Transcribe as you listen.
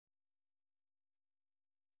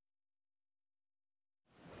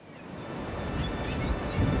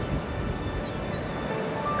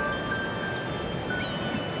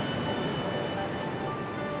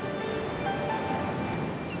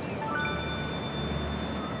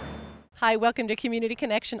Hi, welcome to Community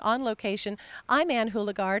Connection on Location. I'm Ann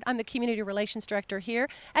Houligard. I'm the Community Relations Director here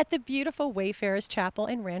at the beautiful Wayfarers Chapel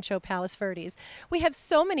in Rancho Palos Verdes. We have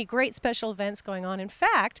so many great special events going on. In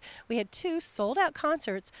fact, we had 2 sold-out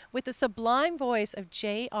concerts with the sublime voice of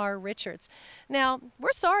J.R. Richards. Now,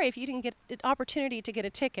 we're sorry if you didn't get an opportunity to get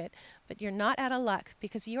a ticket, but you're not out of luck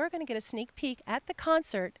because you are going to get a sneak peek at the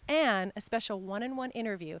concert and a special one-on-one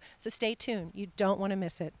interview. So stay tuned. You don't want to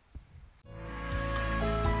miss it.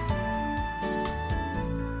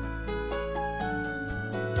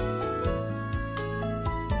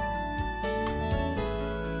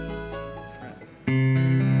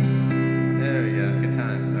 There we go. Good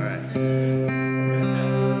times. All right.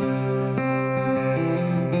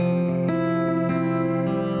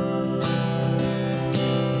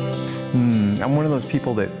 I'm one of those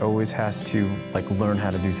people that always has to learn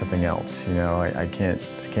how to do something else. You know, I can't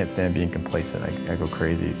stand being complacent. I go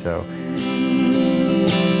crazy. So.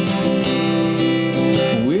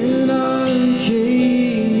 When I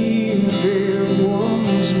came here, there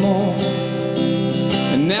was more,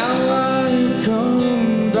 and now I've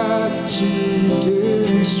come back to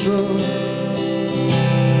destroy,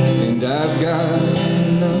 and I've got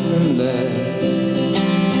nothing left,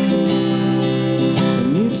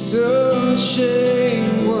 and it's a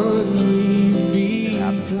shame what we've become. It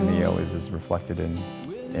happens to me always is reflected in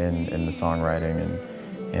the songwriting,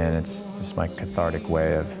 and it's just my cathartic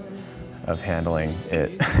way of handling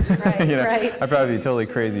it. Right, you know, right. I'd probably be a totally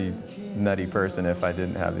crazy, nutty person if I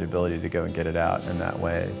didn't have the ability to go and get it out in that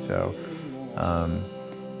way. So,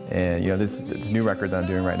 and you know, this new record that I'm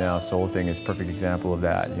doing right now, Soul Thing, is a perfect example of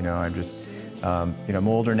that. You know, I'm just, you know, I'm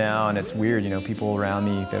older now, and it's weird. You know, people around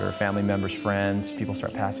me that are family members, friends, people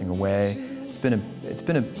start passing away. It's been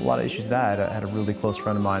a lot of issues that I had a really close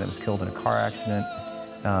friend of mine that was killed in a car accident.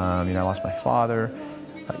 You know, I lost my father.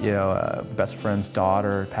 You know, best friend's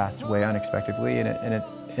daughter passed away unexpectedly, and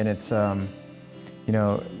it's you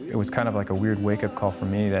know, it was kind of like a weird wake-up call for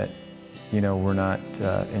me that, you know, we're not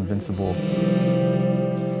invincible.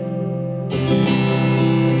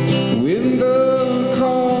 When the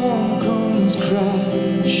calm comes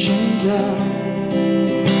crashing down,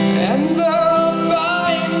 and the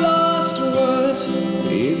fight lost what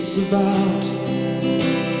it's about,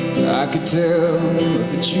 I could tell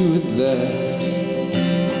that you had left,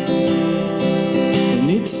 and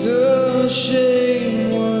it's a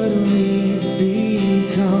shame what we've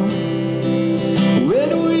become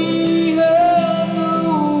when we had the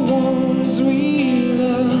ones we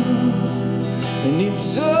love, and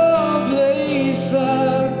it's a place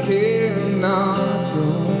I cannot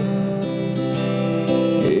go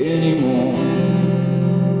anymore.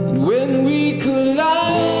 And when we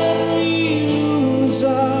collide, we lose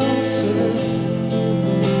ourselves.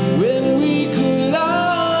 When we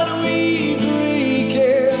collide, we break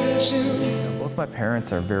into. Both my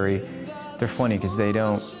parents are they're funny because they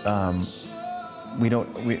don't, you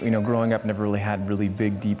know, growing up, never really had really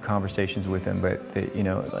big, deep conversations with them, but they, you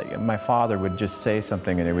know, like my father would just say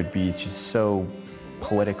something and it would be just so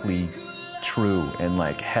politically true and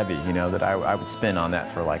heavy, you know, that I would spin on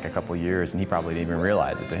that for a couple of years, and he probably didn't even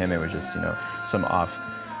realize it. To him, it was just, you know, some off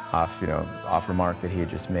remark that he had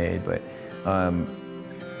just made. But,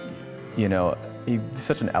 you know, he's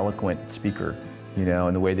such an eloquent speaker, you know,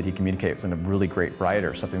 and the way that he communicates, and a really great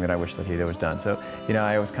writer, something that I wish that he'd always done. So, you know,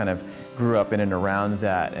 I always kind of grew up in and around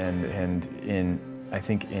that, and I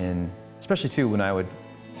think especially too, when I would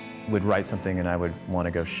write something and I would want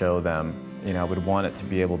to go show them, you know, I would want it to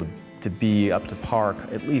be able to be up to par,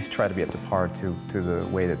 at least try to be up to par to the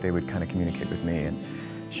way that they would kind of communicate with me and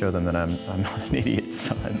show them that I'm not an idiot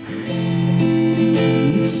son.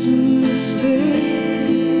 It's a mistake.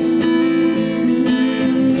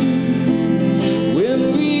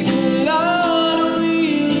 When we collide,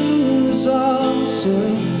 we lose ourselves.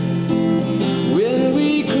 When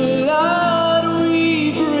we collide,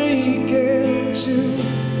 we break into.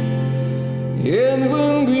 And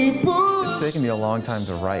when we pull. It's taken me a long time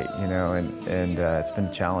to write, you know, and it's been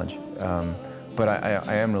a challenge. But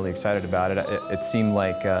I am really excited about it. It seemed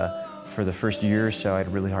like for the first year or so, I had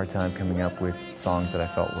a really hard time coming up with songs that I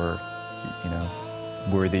felt were, you know,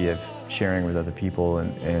 worthy of sharing with other people,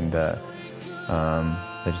 and they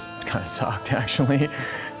just kind of sucked, actually, to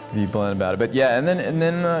be blunt about it. But yeah, and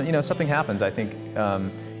then you know, something happens. I think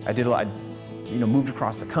I did a lot, you know, moved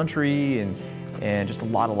across the country, and just a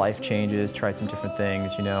lot of life changes, tried some different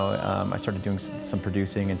things, you know. I started doing some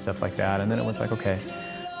producing and stuff like that, and then it was like, okay.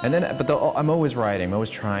 And then, I'm always writing, I'm always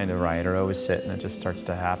trying to write, or always sit, and it just starts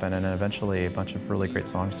to happen, and then eventually a bunch of really great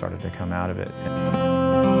songs started to come out of it.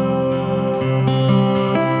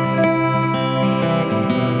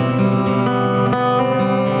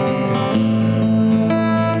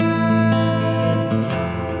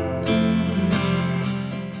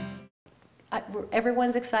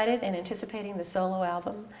 everyone's excited and anticipating the solo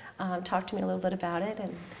album. Talk to me a little bit about it.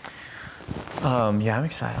 Yeah, I'm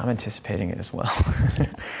excited. I'm anticipating it as well.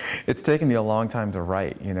 It's taken me a long time to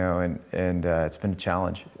write, you know, and it's been a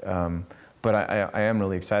challenge. But I am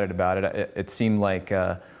really excited about it. It seemed like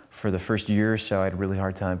for the first year or so, I had a really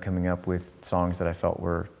hard time coming up with songs that I felt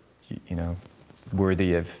were, you know,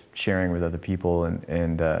 worthy of sharing with other people,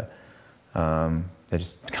 and they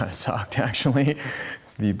just kind of sucked, actually,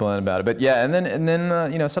 to be blunt about it. But yeah, and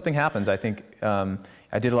then you know, something happens. I think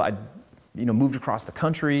I did a lot. You know, moved across the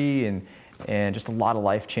country, and just a lot of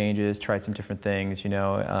life changes. Tried some different things. You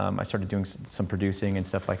know, I started doing some producing and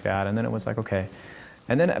stuff like that, and then it was like, okay.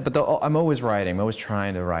 And then, but I'm always writing. I'm always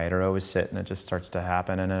trying to write, or always sit, and it just starts to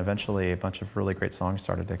happen. And then eventually, a bunch of really great songs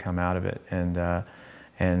started to come out of it.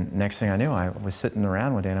 And next thing I knew, I was sitting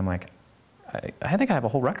around one day, and I'm like, I think I have a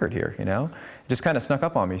whole record here. You know, it just kind of snuck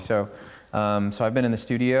up on me. So, so I've been in the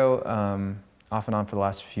studio off and on for the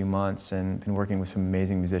last few months, and been working with some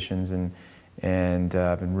amazing musicians, and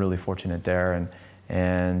been really fortunate there.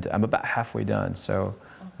 And I'm about halfway done. So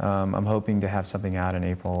I'm hoping to have something out in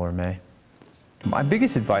April or May. My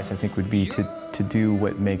biggest advice, I think, would be to do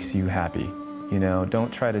what makes you happy. You know,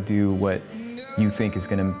 don't try to do what you think is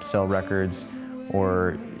going to sell records,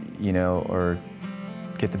 or, you know, or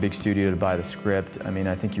get the big studio to buy the script. I mean,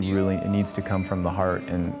 I think it needs to come from the heart,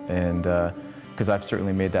 and because I've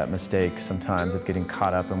certainly made that mistake sometimes of getting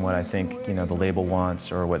caught up in what I think, you know, the label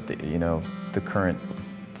wants, or what you know, the current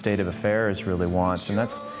state of affairs really wants,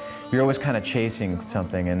 and you're always kind of chasing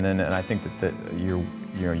something, and I think that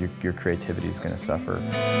your creativity is going to suffer.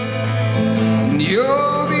 You're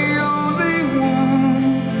the only one.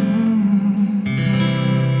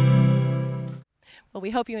 Well,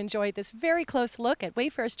 we hope you enjoyed this very close look at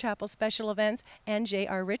Wayfarers Chapel special events and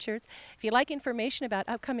J.R. Richards. If you'd like information about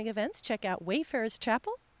upcoming events, check out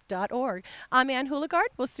wayfarerschapel.org. I'm Ann Houligard.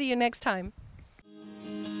 We'll see you next time.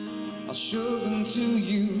 I'll show them to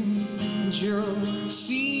you, and you'll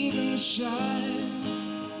see them shine.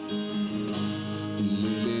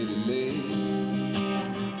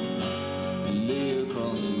 Lay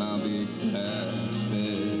across my big glass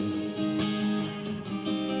bed.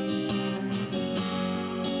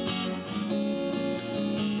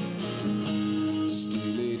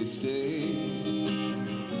 Stay, lady,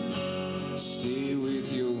 stay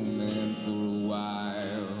with your man for a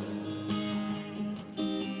while.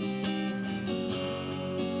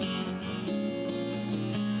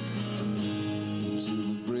 Till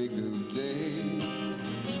the break of day,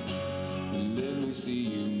 let me see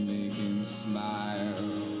you.